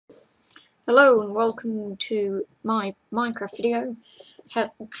Hello and welcome to my Minecraft video,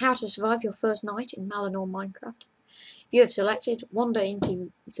 how to survive your first night in Malinor Minecraft. You have selected wander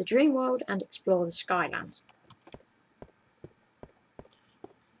into the dream world and explore the skylands.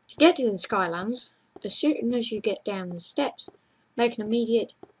 To get to the skylands, as soon as you get down the steps, make an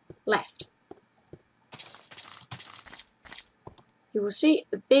immediate left. You will see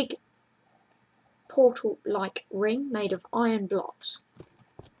a big portal-like ring made of iron blocks.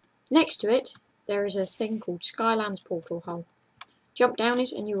 Next to it, there is a thing called Skylands portal hole. Jump down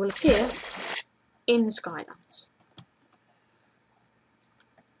it and you will appear in the Skylands.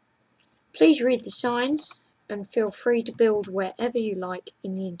 Please read the signs and feel free to build wherever you like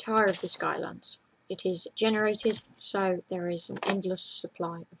in the entire of the Skylands. It is generated, so there is an endless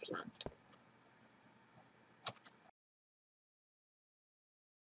supply of land.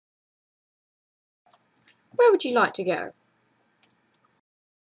 Where would you like to go?